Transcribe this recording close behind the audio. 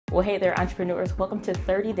Well, hey there, entrepreneurs. Welcome to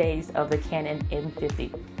 30 days of the Canon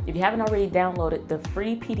M50. If you haven't already downloaded the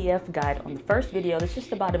free PDF guide on the first video, that's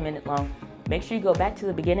just about a minute long, make sure you go back to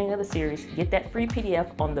the beginning of the series, get that free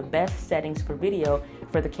PDF on the best settings for video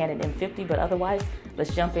for the Canon M50. But otherwise,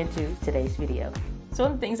 let's jump into today's video. So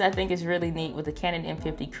one of the things I think is really neat with the Canon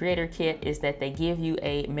M50 Creator Kit is that they give you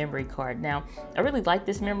a memory card. Now, I really like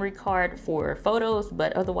this memory card for photos,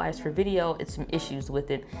 but otherwise for video, it's some issues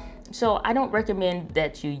with it. So I don't recommend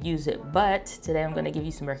that you use it, but today I'm going to give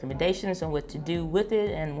you some recommendations on what to do with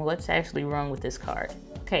it and what's actually wrong with this card.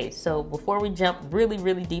 Okay, so before we jump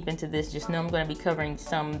really deep into this, just know I'm going to be covering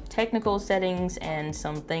some technical settings and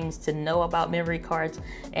some things to know about memory cards,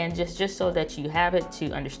 and just so that you have it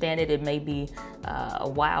to understand it. It may be a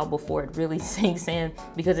while before it really sinks in,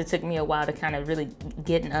 because it took me a while to kind of really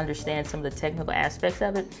get and understand some of the technical aspects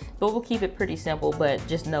of it, but we'll keep it pretty simple. But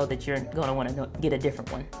just know that you're going to want to get a different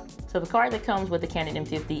one. So the card that comes with the Canon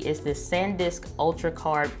M50 is this SanDisk Ultra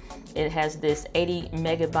card. It has this 80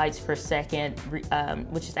 megabytes per second,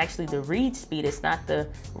 which is actually the read speed. It's not the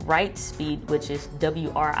write speed, which is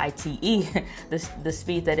W-R-I-T-E, the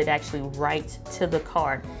speed that it actually writes to the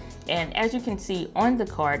card. And as you can see on the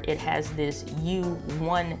card, it has this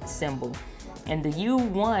U1 symbol. And the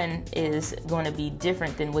U1 is going to be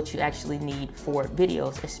different than what you actually need for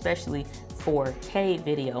videos, especially 4K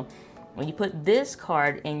video. When you put this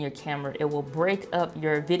card in your camera, it will break up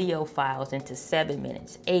your video files into 7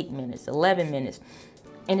 minutes, 8 minutes, 11 minutes,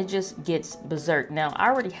 and it just gets berserk. Now, I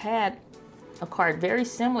already had a card very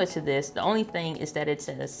similar to this. The only thing is that it's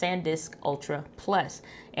a SanDisk Ultra Plus,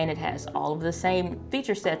 and it has all of the same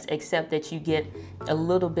feature sets, except that you get a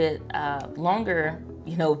little bit longer,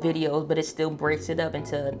 videos, but it still breaks it up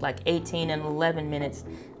into like 18 and 11 minutes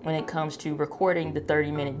when it comes to recording the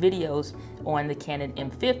 30-minute videos on the Canon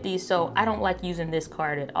M50. So I don't like using this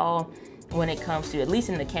card at all when it comes to, at least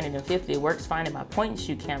in the Canon M50, it works fine in my point and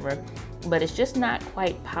shoot camera, but it's just not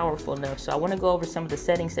quite powerful enough. So I want to go over some of the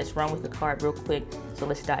settings that's wrong with the card real quick. So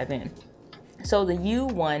let's dive in. So the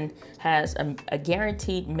U1 has a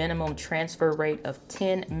guaranteed minimum transfer rate of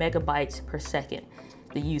 10 megabytes per second.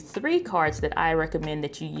 The U3 cards that I recommend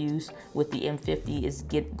that you use with the M50 is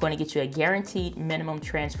going to get you a guaranteed minimum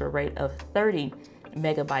transfer rate of 30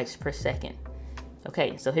 megabytes per second.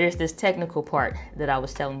 Okay, so here's this technical part that I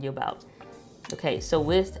was telling you about. Okay, so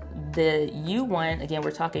with the U1, again,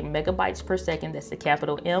 we're talking megabytes per second. That's the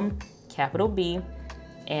capital M, capital B,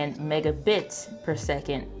 and megabits per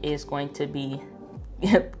second is going to be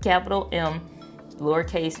capital M,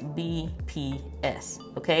 lowercase bps.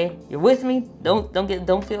 Okay, you're with me?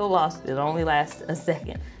 Don't feel lost. It only lasts a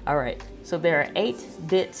second. All right, so there are 8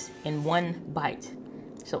 bits in 1 byte.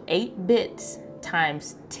 So 8 bits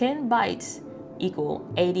times 10 bytes equal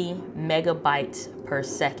 80 megabytes per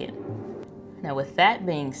second. Now, with that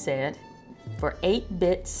being said, for 8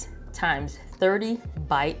 bits times 30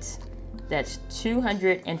 bytes, that's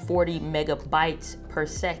 240 megabytes per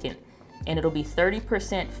second, and it'll be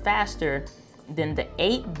 30% faster than the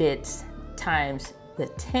 8 bits times the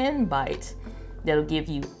 10 bytes. That'll give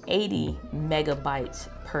you 80 megabytes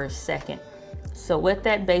per second. So what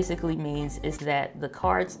that basically means is that the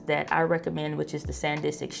cards that I recommend, which is the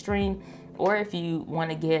SanDisk Extreme, or if you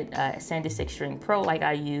want to get SanDisk Extreme Pro like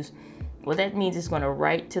I use, what that means is going to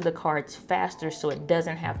write to the cards faster, so it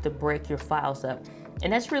doesn't have to break your files up.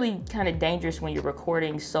 And that's really kind of dangerous when you're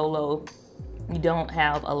recording solo. You don't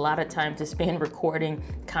have a lot of time to spend recording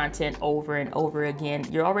content over and over again.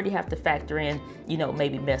 You already have to factor in,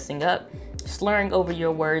 maybe messing up, slurring over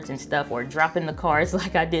your words and stuff, or dropping the cards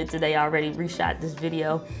like I did today. I already reshot this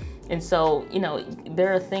video. And so,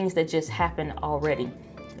 there are things that just happen already.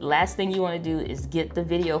 Last thing you want to do is get the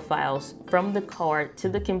video files from the card to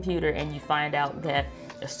the computer and you find out that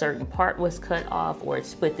a certain part was cut off, or it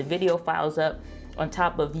split the video files up, on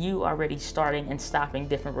top of you already starting and stopping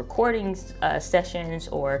different recordings sessions,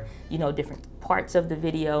 or different parts of the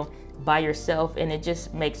video by yourself, and it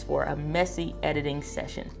just makes for a messy editing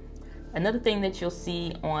session. Another thing that you'll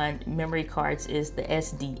see on memory cards is the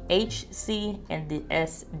SDHC and the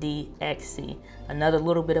SDXC. Another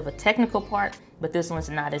little bit of a technical part, but this one's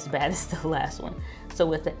not as bad as the last one. So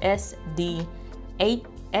with the SDXC,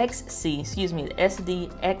 the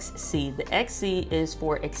SDXC, the XC is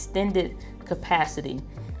for extended capacity,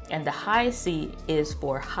 and the high C is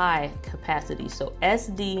for high capacity. So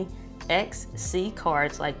SDXC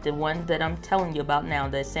cards, like the one that I'm telling you about now,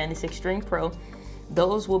 the SanDisk Extreme Pro,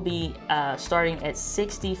 those will be starting at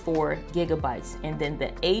 64 gigabytes, and then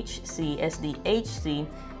the SDHC,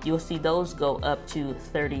 you'll see those go up to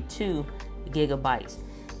 32 gigabytes.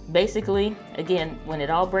 Basically, again, when it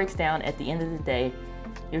all breaks down at the end of the day,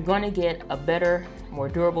 you're going to get a better more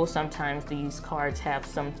durable. Sometimes these cards have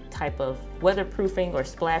some type of weatherproofing or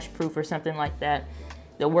splash proof or something like that.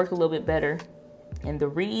 They'll work a little bit better. And the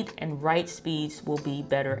read and write speeds will be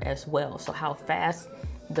better as well. So how fast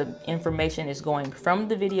the information is going from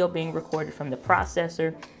the video being recorded from the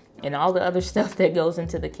processor and all the other stuff that goes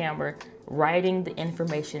into the camera, writing the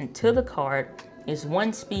information to the card is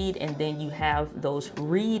one speed, and then you have those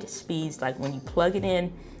read speeds, like when you plug it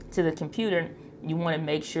in to the computer, you want to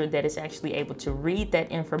make sure that it's actually able to read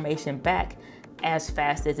that information back as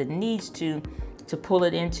fast as it needs to pull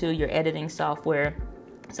it into your editing software,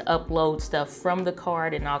 to upload stuff from the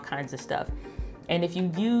card and all kinds of stuff. And if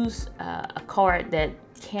you use a card that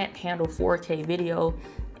can't handle 4K video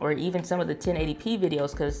or even some of the 1080p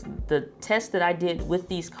videos, because the test that I did with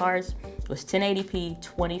these cards was 1080p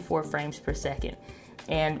 24 frames per second.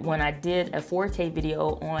 And when I did a 4K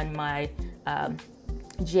video on my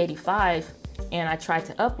G85 and I tried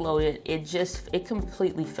to upload it, it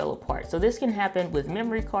completely fell apart. So this can happen with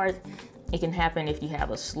memory cards. It can happen if you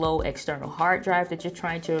have a slow external hard drive that you're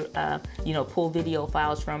trying to pull video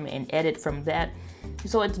files from and edit from that.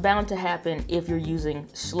 So it's bound to happen if you're using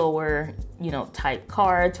slower, type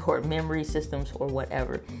cards or memory systems or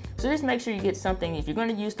whatever. So just make sure you get something, if you're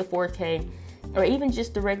going to use the 4K or even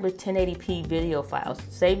just the regular 1080p video files,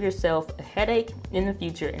 save yourself a headache in the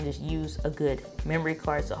future and just use a good memory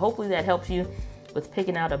card. So hopefully that helps you with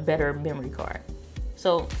picking out a better memory card.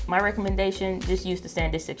 So my recommendation, just use the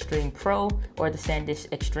SanDisk Extreme Pro or the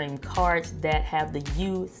SanDisk Extreme cards that have the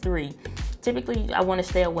U3. Typically, I want to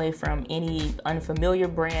stay away from any unfamiliar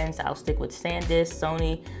brands. I'll stick with SanDisk,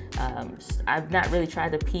 Sony. I've not really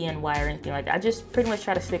tried the PNY or anything like that. I just pretty much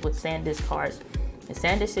try to stick with SanDisk cards, the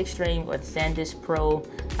SanDisk Extreme or the SanDisk Pro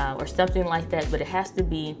or something like that. But it has to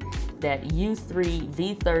be that U3,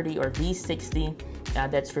 V30 or V60.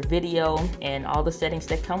 That's for video and all the settings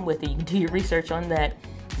that come with it. You can do your research on that.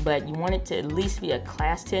 But you want it to at least be a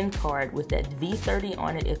Class 10 card with that V30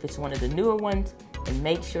 on it if it's one of the newer ones. And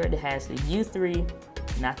make sure it has the U3,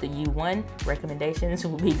 not the U1. Recommendations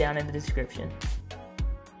will be down in the description.